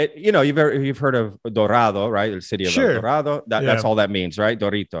 That's good. You've heard of Dorado, right? The city of Dorado. That's all that means, right?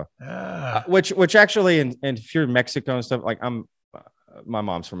 Dorito. Which actually, and if you're in Mexico and stuff, like my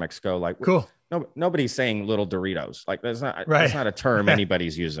mom's from Mexico. Like, cool. Nobody's saying little Doritos. Like that's not a term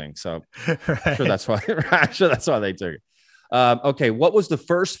anybody's using. So I'm sure that's why. I'm sure that's why they took it. Okay, what was the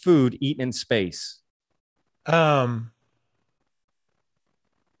first food eaten in space? I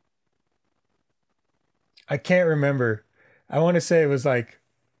can't remember. I want to say it was like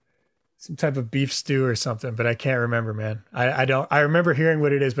some type of beef stew or something, but I can't remember, man. I don't. I remember hearing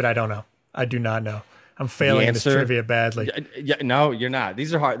what it is, but I don't know. I do not know. I'm failing this trivia badly. No, you're not.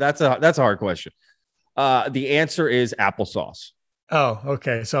 These are hard. That's a hard question. The answer is applesauce. Oh,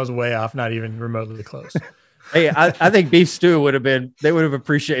 okay. So I was way off, not even remotely close. Hey, I think beef stew they would have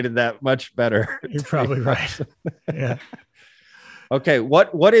appreciated that much better. You're probably right. Yeah. Okay.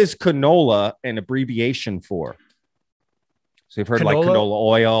 What is canola an abbreviation for? So you've heard like canola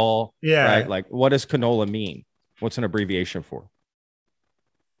oil. Yeah. Right. Like what does canola mean? What's an abbreviation for?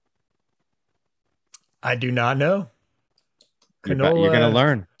 I do not know. Canola. You're going to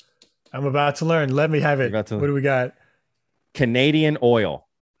learn. I'm about to learn. Let me have it. What do we got? Canadian oil.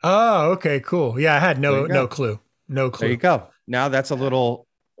 Oh, okay, cool. Yeah, I had no clue. No clue. There you go. Now that's a little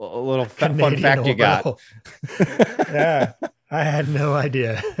fun fact you got. Yeah, I had no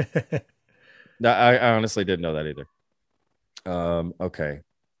idea. No, I honestly didn't know that either. Okay.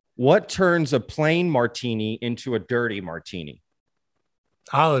 What turns a plain martini into a dirty martini?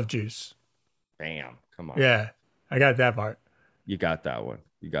 Olive juice. Bam. Come on. Yeah, I got that part. You got that one.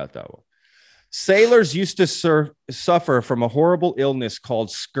 Sailors used to suffer from a horrible illness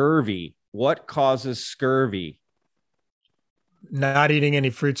called scurvy. What causes scurvy? Not eating any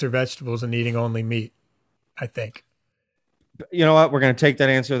fruits or vegetables and eating only meat, I think. You know what? We're going to take that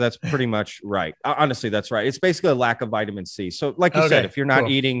answer. That's pretty much right. Honestly, that's right. It's basically a lack of vitamin C. So like you said, if you're not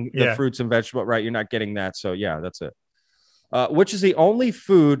eating the fruits and vegetables, right, you're not getting that. So yeah, that's it. Which is the only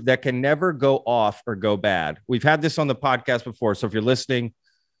food that can never go off or go bad? We've had this on the podcast before. So if you're listening,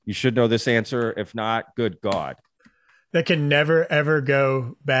 you should know this answer. If not, good God. That can never, ever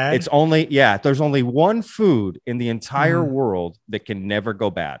go bad? There's only one food in the entire world that can never go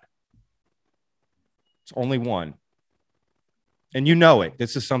bad. It's only one. And you know it.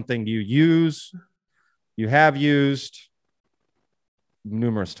 This is something you have used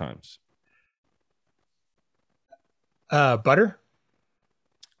numerous times. Butter?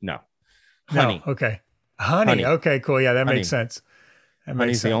 No. Honey. No. Okay. Honey. Okay, cool. Yeah, that makes sense.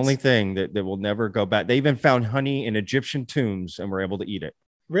 Honey's the only thing that will never go bad. They even found honey in Egyptian tombs and were able to eat it.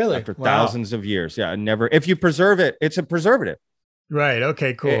 Really? After thousands of years. Yeah. Never, if you preserve it, it's a preservative. Right.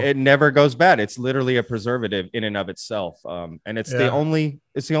 Okay, cool. It never goes bad. It's literally a preservative in and of itself. And it's the only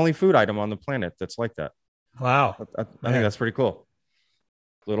food item on the planet that's like that. Wow. I think that's pretty cool.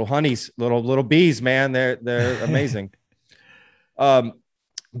 Little honeys, little bees, man. They're amazing.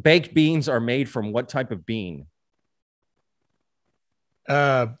 Baked beans are made from what type of bean?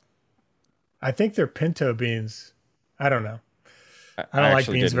 I think they're pinto beans. I don't know. I don't like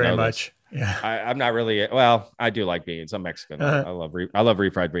beans very much. Yeah, I'm not really. Well, I do like beans. I'm Mexican. I love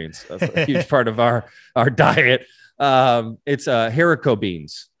refried beans. That's a huge part of our diet. It's haricot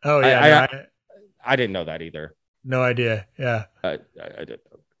beans. Oh yeah, I didn't know that either. No idea. Yeah, I didn't.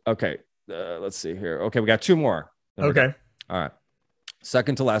 Okay, let's see here. Okay, we got two more. Okay. All right.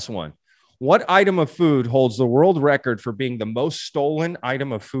 Second to last one. What item of food holds the world record for being the most stolen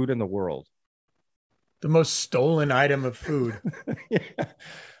item of food in the world? The most stolen item of food. Yeah.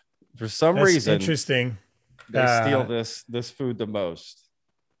 For some reason, interesting. They steal this food the most.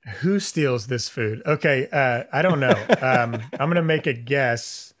 Who steals this food? Okay, I don't know. I'm gonna make a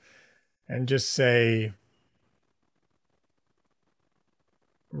guess and just say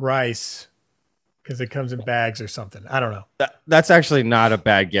rice because it comes in bags or something. I don't know. That's actually not a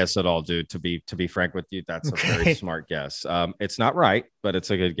bad guess at all, dude. To be frank with you, that's a very smart guess. It's not right, but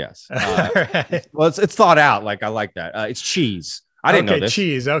it's a good guess. Right. Well, it's thought out. Like I like that. It's cheese. I didn't know this.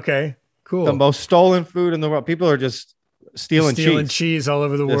 Cheese. Okay, cool. The most stolen food in the world. People are just stealing cheese all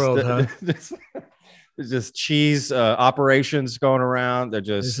over the world, huh? There's just cheese operations going around. They're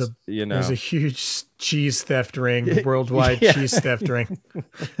just, there's a huge cheese theft ring, worldwide cheese theft ring.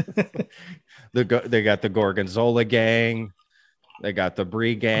 They got the Gorgonzola gang. They got the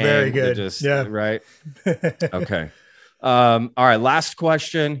Brie gang. Very good. Right. Okay. All right. Last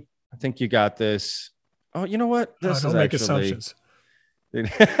question. I think you got this. Oh, you know what? Don't make assumptions.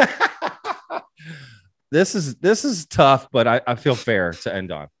 This is tough, but I feel fair to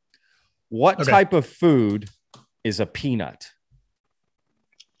end on. What type of food is a peanut?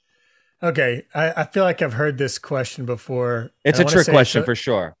 Okay, I feel like I've heard this question before. It's a trick question for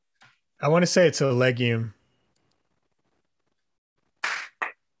sure. I want to say it's a legume.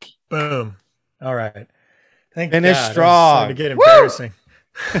 Boom. All right. Thank God. Finish strong. To get embarrassing.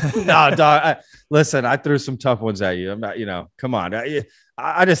 No, dog. Listen, I threw some tough ones at you. I'm not, come on.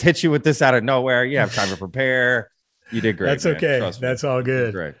 I just hit you with this out of nowhere. You have time to prepare. You did great. That's man. Okay. That's all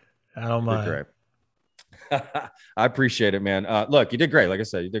good. Great. I don't mind. Great. I appreciate it, man. Look, you did great. Like I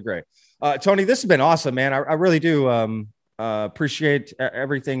said, you did great. Tony, this has been awesome, man. I really do appreciate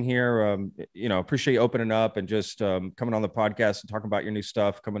everything here. Appreciate you opening up and just coming on the podcast and talking about your new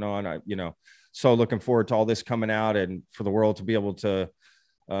stuff coming on. So looking forward to all this coming out and for the world to be able to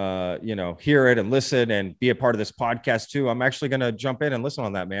hear it and listen and be a part of this podcast too. I'm actually going to jump in and listen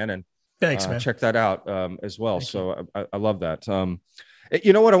on that, man. And thanks, man. Check that out as well. I love that.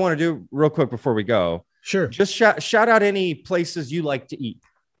 You know what I want to do real quick before we go? Sure. Just shout out any places you like to eat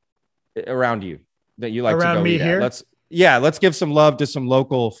around you that you like around to go me eat here. At. Let's give some love to some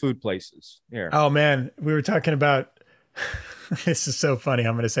local food places here. Oh man, we were talking about, this is so funny.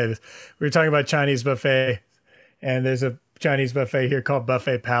 I'm going to say this. We were talking about Chinese buffet, and there's a Chinese buffet here called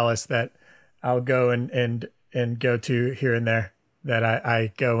Buffet Palace that I'll go and go to here and there, that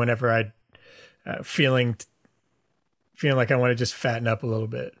I go whenever I feeling like I want to just fatten up a little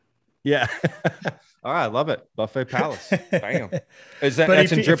bit. Yeah. All right. I love it. Buffet Palace. Bam. Is that,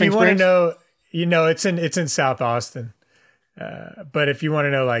 that's in Dripping Springs? If you want to know, it's in South Austin. But if you want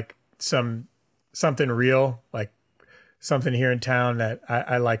to know like something real, like something here in town that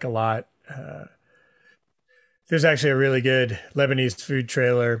I like a lot, there's actually a really good Lebanese food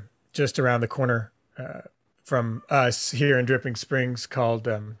trailer just around the corner from us here in Dripping Springs called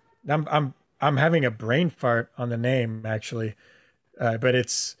I'm having a brain fart on the name actually, but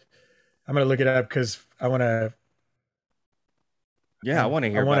I'm going to look it up because I want to. Yeah, I want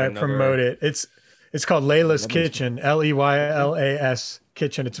to hear. I want to promote it. It's called Layla's Kitchen, Leylas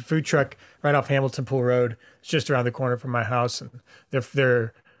Kitchen. It's a food truck right off Hamilton Pool Road. It's just around the corner from my house, and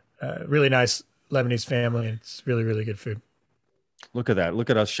they're really nice Lebanese family, and it's really, really good food. Look at that! Look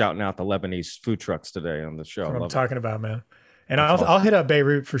at us shouting out the Lebanese food trucks today on the show. That's what I'm talking about, man. And I'll hit up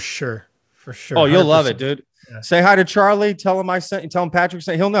Beirut for sure. For sure. Oh, you'll 100%. Love it, dude. Yeah. Say hi to Charlie. Tell him I sent you. Tell him Patrick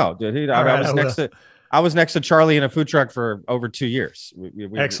sent. He'll know, dude. I was next to. I was next to Charlie in a food truck for over 2 years. We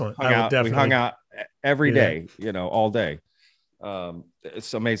Excellent. We hung out every day, all day.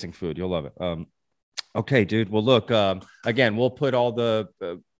 It's amazing food. You'll love it. Okay, dude. Well, look, again, we'll put all the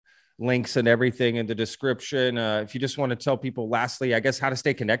links and everything in the description. If you just want to tell people lastly, I guess, how to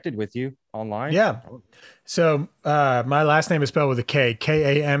stay connected with you online. Yeah. So my last name is spelled with a K,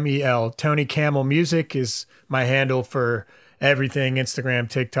 Kamel. Tony Kamel Music is my handle for everything. Instagram,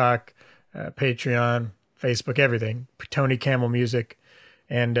 TikTok, Patreon, Facebook, everything. Tony Kamel Music.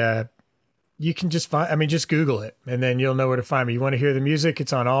 And you can just just Google it and then you'll know where to find me. You want to hear the music?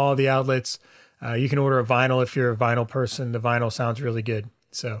 It's on all the outlets. You can order a vinyl if you're a vinyl person. The vinyl sounds really good.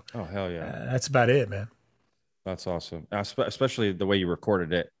 So, oh, hell yeah. That's about it, man. That's awesome. Especially the way you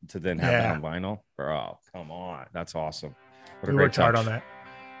recorded it to then have it on vinyl. Oh, come on. That's awesome. We worked hard on that.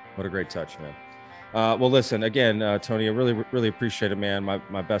 What a great touch, man. Well, listen, again, Tony, I really, really appreciate it, man.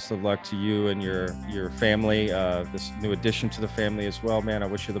 My best of luck to you and your family, this new addition to the family as well, man. I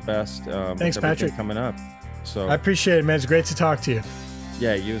wish you the best. Thanks, Patrick. Coming up. So I appreciate it, man. It's great to talk to you.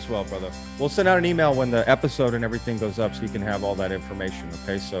 Yeah, you as well, brother. We'll send out an email when the episode and everything goes up so you can have all that information.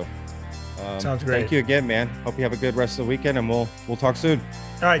 Okay, so sounds great. Thank you again, man. Hope you have a good rest of the weekend, and we'll talk soon.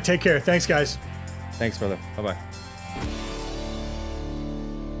 All right, take care. Thanks, guys. Thanks, brother. Bye-bye.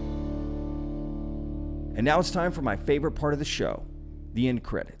 And now it's time for my favorite part of the show, the end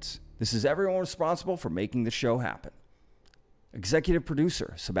credits. This is everyone responsible for making the show happen. Executive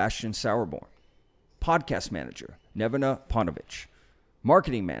producer, Sebastian Sauerborn. Podcast manager, Nevena Ponovich.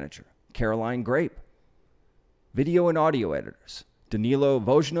 Marketing manager, Caroline Grape. Video and audio editors, Danilo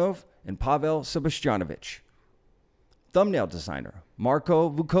Vojnov and Pavel Sebastianovich. Thumbnail designer, Marko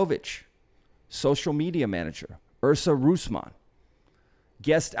Vukovic. Social media manager, Ursa Rusman.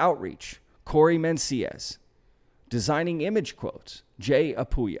 Guest outreach, Corey Menciez. Designing image quotes, Jay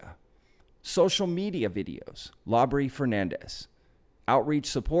Apuya. Social media videos, Labri Fernandez. Outreach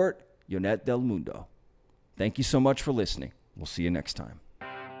support, Yonet Del Mundo. Thank you so much for listening. We'll see you next time.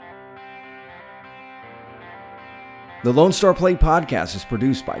 The Lone Star Plate podcast is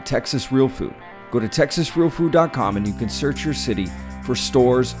produced by Texas Real Food. Go to texasrealfood.com and you can search your city for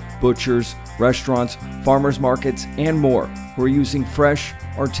stores, butchers, restaurants, farmers markets, and more who are using fresh,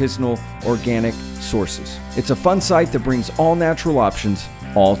 artisanal, organic sources. It's a fun site that brings all natural options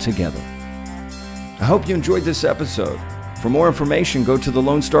all together. I hope you enjoyed this episode. For more information, go to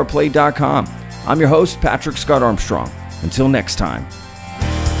thelonestarplate.com. I'm your host, Patrick Scott Armstrong. Until next time.